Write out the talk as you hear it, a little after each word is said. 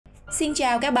Xin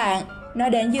chào các bạn. Nói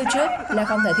đến YouTube là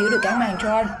không thể thiếu được các màn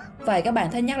troll. Vậy các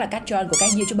bạn thích nhất là cách troll của các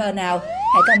YouTuber nào?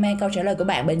 Hãy comment câu trả lời của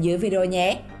bạn bên dưới video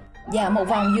nhé. Dạo một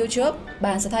vòng YouTube,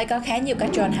 bạn sẽ thấy có khá nhiều cách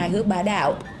troll hài hước bá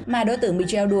đạo. Mà đối tượng bị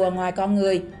trêu đùa ngoài con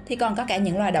người thì còn có cả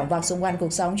những loài động vật xung quanh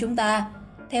cuộc sống chúng ta.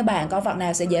 Theo bạn, con vật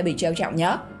nào sẽ dễ bị trêu chọc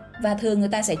nhất? Và thường người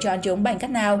ta sẽ troll chúng bằng cách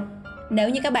nào? Nếu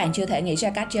như các bạn chưa thể nghĩ ra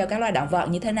cách trêu các loài động vật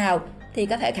như thế nào thì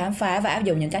có thể khám phá và áp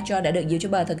dụng những cách troll đã được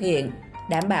YouTuber thực hiện.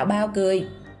 Đảm bảo bao cười.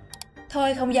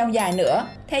 Thôi không dông dài nữa,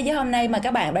 theo dõi hôm nay mà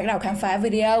các bạn bắt đầu khám phá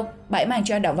video 7 màn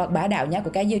troll động vật bá đạo nhất của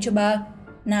các YouTuber.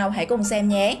 Nào hãy cùng xem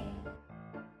nhé!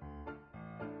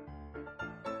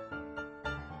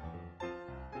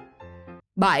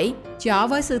 7. Chó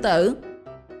với sư tử.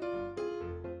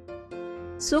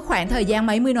 Suốt khoảng thời gian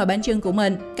mấy mươi nồi bánh chưng của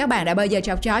mình, các bạn đã bao giờ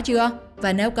chọc chó chưa?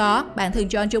 Và nếu có, bạn thường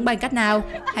troll chúng bằng cách nào?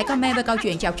 Hãy comment về câu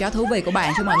chuyện chọc chó thú vị của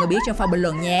bạn cho mọi người biết trong phần bình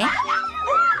luận nhé!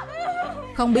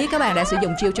 Không biết các bạn đã sử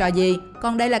dụng chiêu trò gì,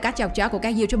 còn đây là cách chọc chó của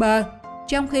các YouTuber.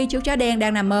 Trong khi chú chó đen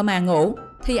đang nằm mơ màng ngủ,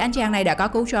 thì anh chàng này đã có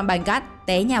cú troll bằng cách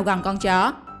té nhào gần con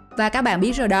chó. Và các bạn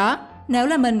biết rồi đó, nếu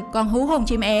là mình còn hú hồn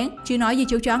chim én, chứ nói gì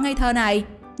chú chó ngây thơ này.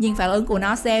 Nhìn phản ứng của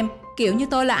nó xem, kiểu như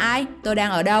tôi là ai, tôi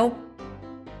đang ở đâu.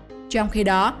 Trong khi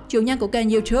đó, chủ nhân của kênh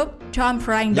YouTube Tom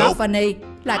Frank Dolphiny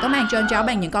lại có màn troll chó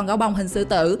bằng những con gấu bông hình sư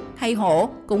tử hay hổ,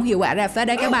 cũng hiệu quả ra phết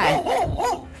đấy các bạn.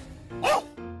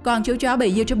 Còn chú chó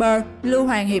bị YouTuber Lưu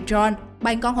Hoàng Hiệp troll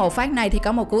bằng con hổ phát này thì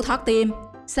có một cú thoát tim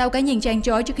sau cái nhìn chăn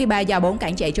chối trước khi 3 giờ 4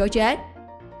 cảnh chạy trối chết.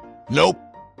 Nope.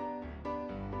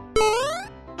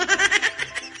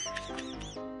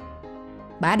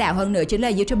 Bá đạo hơn nữa chính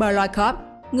là YouTuber loài Cop.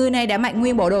 Người này đã mặc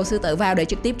nguyên bộ đồ sư tử vào để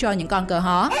trực tiếp cho những con cờ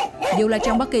hó. Dù là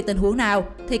trong bất kỳ tình huống nào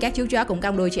thì các chú chó cũng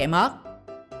cong đuôi chạy mất.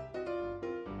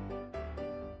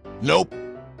 Nope.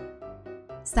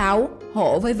 6.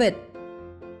 Hổ với vịt.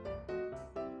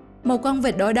 Một con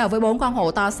vịt đối đầu với 4 con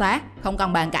hổ to xác, không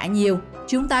còn bàn cãi nhiều.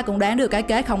 Chúng ta cũng đoán được cái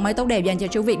kết không mấy tốt đẹp dành cho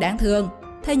chú vịt đáng thương.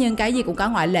 Thế nhưng cái gì cũng có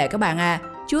ngoại lệ các bạn à.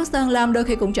 Chú Sơn Lâm đôi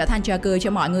khi cũng trở thành trò cười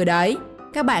cho mọi người đấy.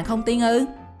 Các bạn không tin ư?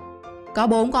 Có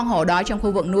 4 con hổ đói trong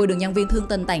khu vực nuôi được nhân viên thương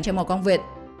tình tặng cho một con vịt.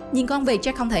 Nhìn con vịt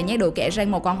chắc không thể nhét đủ kẻ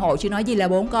răng một con hổ chứ nói gì là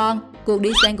 4 con. Cuộc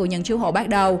đi săn của những chú hổ bắt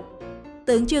đầu.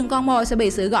 Tưởng chừng con mồi sẽ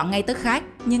bị xử gọn ngay tức khắc,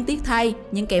 nhưng tiếc thay,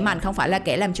 những kẻ mạnh không phải là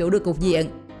kẻ làm chủ được cục diện.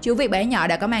 Chú vịt bé nhỏ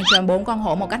đã có màn troll 4 con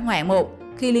hổ một cách ngoạn mục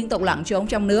khi liên tục lẩn trốn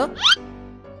trong nước.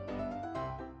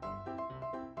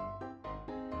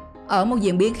 Ở một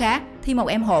diễn biến khác thì một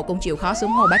em hổ cũng chịu khó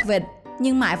xuống hồ bắt vịt,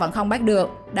 nhưng mãi vẫn không bắt được,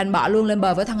 đành bỏ luôn lên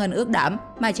bờ với thân hình ướt đẫm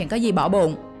mà chẳng có gì bỏ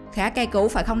bụng. Khá cay cú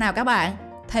phải không nào các bạn?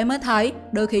 Thế mới thấy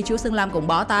đôi khi chú Sơn Lâm cũng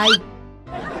bó tay.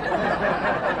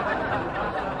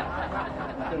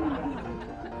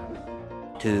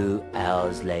 Two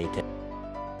hours later.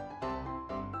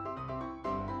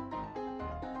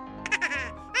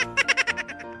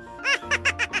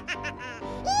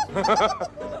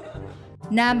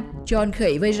 Năm. Troll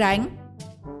khỉ với rắn.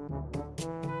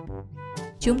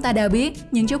 Chúng ta đều biết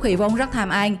những chú khỉ vốn rất tham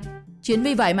ăn. Chính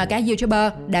vì vậy mà các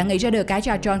YouTuber đã nghĩ ra được cái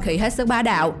trò troll khỉ hết sức bá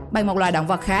đạo bằng một loài động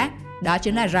vật khác, đó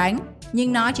chính là rắn.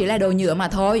 Nhưng nó chỉ là đồ nhựa mà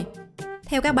thôi.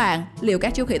 Theo các bạn, liệu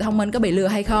các chú khỉ thông minh có bị lừa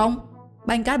hay không?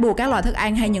 Bằng cách buộc các loại thức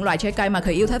ăn hay những loại trái cây mà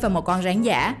khỉ yêu thích vào một con rắn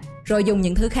giả, rồi dùng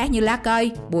những thứ khác như lá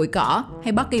cây, bụi cỏ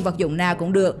hay bất kỳ vật dụng nào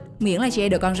cũng được, miễn là che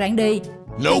được con rắn đi.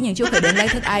 Khi những chú khỉ đến lấy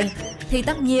thức ăn thì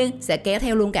tất nhiên sẽ kéo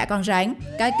theo luôn cả con rắn.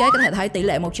 Cái kết có thể thấy tỷ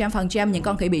lệ 100% những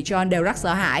con khỉ bị troll đều rất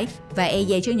sợ hãi và e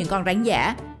dè trước những con rắn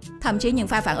giả. Thậm chí những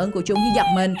pha phản ứng của chúng như giật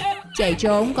mình, chạy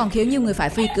trốn còn khiến nhiều người phải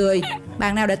phi cười.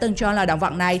 Bạn nào đã từng troll loài động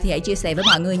vật này thì hãy chia sẻ với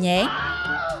mọi người nhé.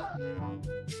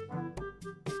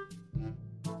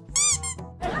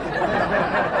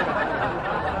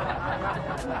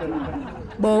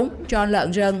 4. Troll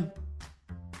lợn rừng.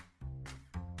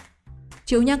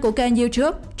 Chủ nhân của kênh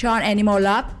YouTube Troll Animal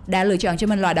Love đã lựa chọn cho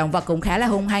mình loài động vật cũng khá là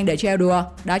hung hăng để trêu đùa,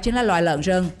 đó chính là loài lợn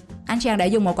rừng. Anh chàng đã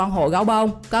dùng một con hổ gấu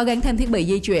bông, có gắn thêm thiết bị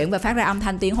di chuyển và phát ra âm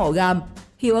thanh tiếng hổ gầm.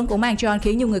 Hiệu ứng của màn troll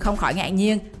khiến nhiều người không khỏi ngạc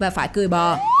nhiên và phải cười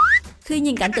bò. Khi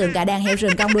nhìn cảnh tượng cả đàn heo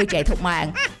rừng cong đuôi chạy thục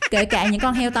mạng, kể cả những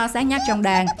con heo to xác nhất trong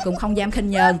đàn cũng không dám khinh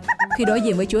nhờn khi đối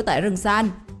diện với chúa tể rừng xanh.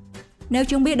 Nếu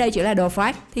chúng biết đây chỉ là đồ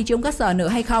phát thì chúng có sợ nữa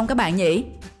hay không các bạn nhỉ?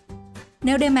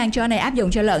 Nếu đem màn troll này áp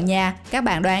dụng cho lợn nhà, các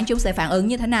bạn đoán chúng sẽ phản ứng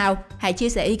như thế nào? Hãy chia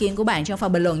sẻ ý kiến của bạn trong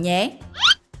phần bình luận nhé!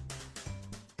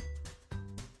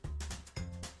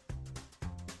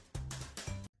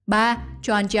 3.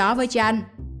 Troll chó với chanh.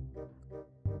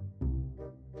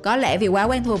 Có lẽ vì quá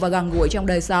quen thuộc và gần gũi trong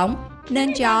đời sống,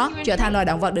 nên chó trở thành loài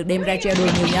động vật được đem ra trêu đùa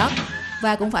nhiều nhất.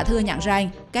 Và cũng phải thừa nhận rằng,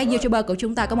 các YouTuber của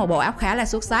chúng ta có một bộ óc khá là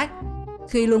xuất sắc,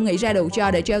 khi luôn nghĩ ra đủ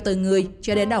trò để trêu từ người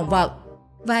cho đến động vật.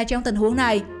 Và trong tình huống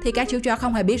này thì các chú chó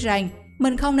không hề biết rằng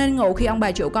mình không nên ngủ khi ông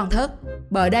bà chủ còn thức,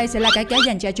 bởi đây sẽ là cái kết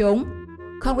dành cho chúng.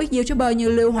 Không ít YouTuber như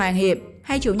Lưu Hoàng Hiệp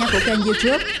hay chủ nhân của kênh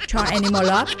YouTube Tron Animal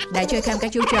Love đã chơi khăm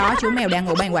các chú chó, chú mèo đang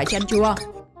ngủ bàn quạt chanh chua.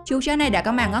 Chú chó này đã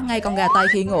có màn ngót ngay con gà Tây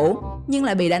khi ngủ, nhưng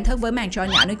lại bị đánh thức với màn cho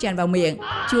nhỏ nước chanh vào miệng.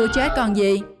 Chua chết còn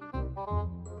gì.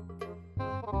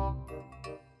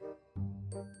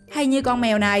 Hay như con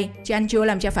mèo này, chanh chua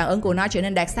làm cho phản ứng của nó trở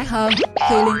nên đặc sắc hơn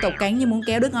khi liên tục cắn như muốn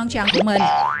kéo đứt ngón chân của mình.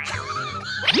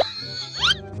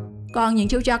 Còn những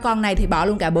chú chó con này thì bỏ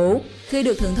luôn cả bú khi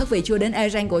được thưởng thức vị chua đến ê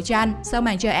răng của chanh sau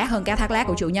màn chơi ác hơn cá thác lát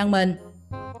của chủ nhân mình.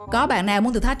 Có bạn nào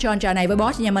muốn thử thách trò này với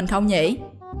boss nhà mình không nhỉ?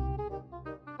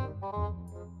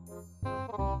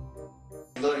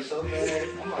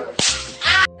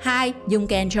 Hai, dùng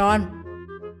kèn Tron.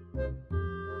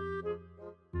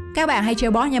 Các bạn hay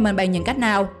chơi boss nhà mình bằng những cách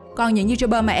nào? Còn những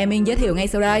YouTuber mà em Yên giới thiệu ngay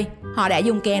sau đây, họ đã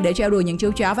dùng kèn để trêu đùa những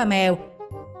chú chó và mèo.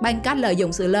 Bằng cách lợi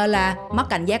dụng sự lơ là, mất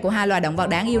cảnh giác của hai loài động vật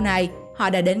đáng yêu này, họ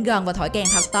đã đến gần và thổi kèn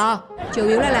thật to, chủ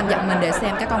yếu là làm giật mình để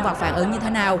xem các con vật phản ứng như thế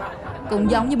nào.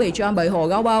 Cũng giống như bị Tron bởi hộ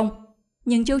gấu bông.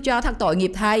 Nhưng chú chó thật tội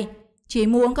nghiệp thay, chỉ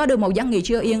muốn có được một giấc nghỉ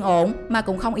trưa yên ổn mà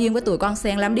cũng không yên với tụi con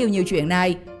sen lắm điều nhiều chuyện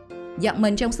này. Giật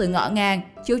mình trong sự ngỡ ngàng,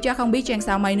 chú chó không biết trang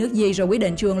sau may nước gì rồi quyết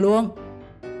định chuồng luôn.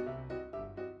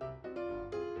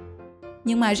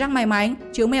 Nhưng mà rất may mắn,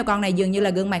 chú mèo con này dường như là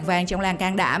gương mặt vàng trong làng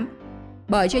can đảm.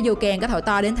 Bởi cho dù kèn có thổi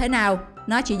to đến thế nào,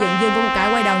 nó chỉ dừng dưng với một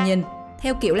cái quay đầu nhìn,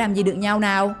 theo kiểu làm gì được nhau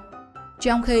nào.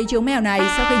 Trong khi chú mèo này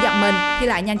sau khi giật mình thì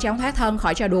lại nhanh chóng thoát thân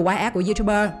khỏi trò đùa quái ác của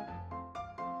YouTuber.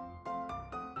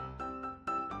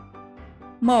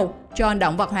 1. Tron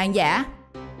động vật hoang dã.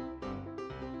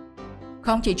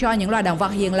 Không chỉ cho những loài động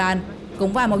vật hiền lành,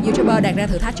 cũng vài một YouTuber đặt ra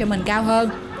thử thách cho mình cao hơn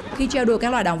khi trêu đùa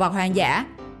các loài động vật hoang dã.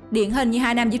 Điển hình như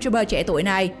hai nam YouTuber trẻ tuổi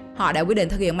này, họ đã quyết định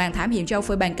thực hiện màn thám hiểm châu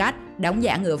Phi bằng cách đóng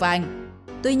giả ngựa vàng.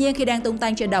 Tuy nhiên khi đang tung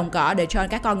tăng trên đồng cỏ để tròn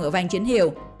các con ngựa vàng chính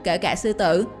hiệu, kể cả sư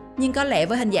tử, nhưng có lẽ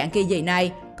với hình dạng kỳ dị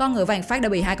này, con ngựa vàng phát đã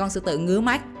bị hai con sư tử ngứa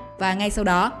mắt và ngay sau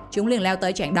đó chúng liền lao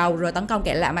tới chặn đầu rồi tấn công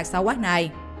kẻ lạ mặt xấu quắc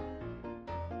này.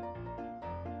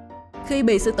 Khi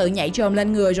bị sư tử nhảy trồm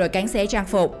lên người rồi cắn xé trang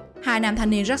phục, hai nam thanh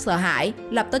niên rất sợ hãi,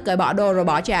 lập tức cởi bỏ đồ rồi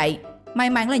bỏ chạy. May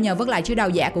mắn là nhờ vứt lại chiếc đầu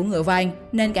giả của ngựa vàng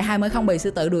nên cả hai mới không bị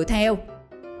sư tử đuổi theo.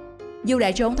 Dù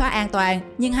đã trốn thoát an toàn,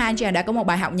 nhưng hai anh chàng đã có một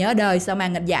bài học nhớ đời sau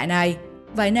màn nghịch dại này.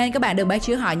 Vậy nên các bạn đừng bắt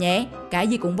chước họ nhé, cái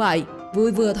gì cũng vậy,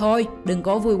 vui vừa thôi, đừng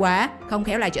cố vui quá, không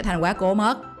khéo lại trở thành quá cố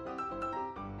mất.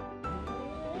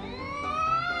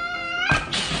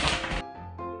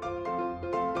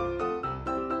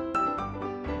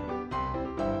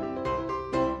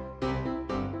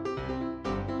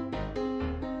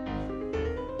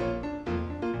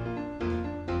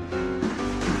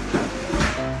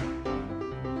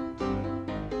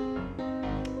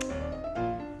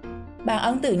 Bạn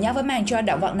ấn tượng nhất với màn tròn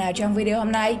động vật nào trong video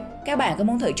hôm nay? Các bạn có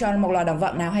muốn thử tròn một loài động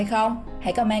vật nào hay không?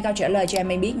 Hãy comment câu trả lời cho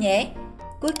mình biết nhé!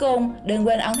 Cuối cùng, đừng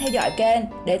quên ấn theo dõi kênh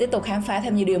để tiếp tục khám phá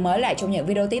thêm nhiều điều mới lại trong những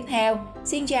video tiếp theo.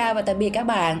 Xin chào và tạm biệt các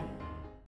bạn!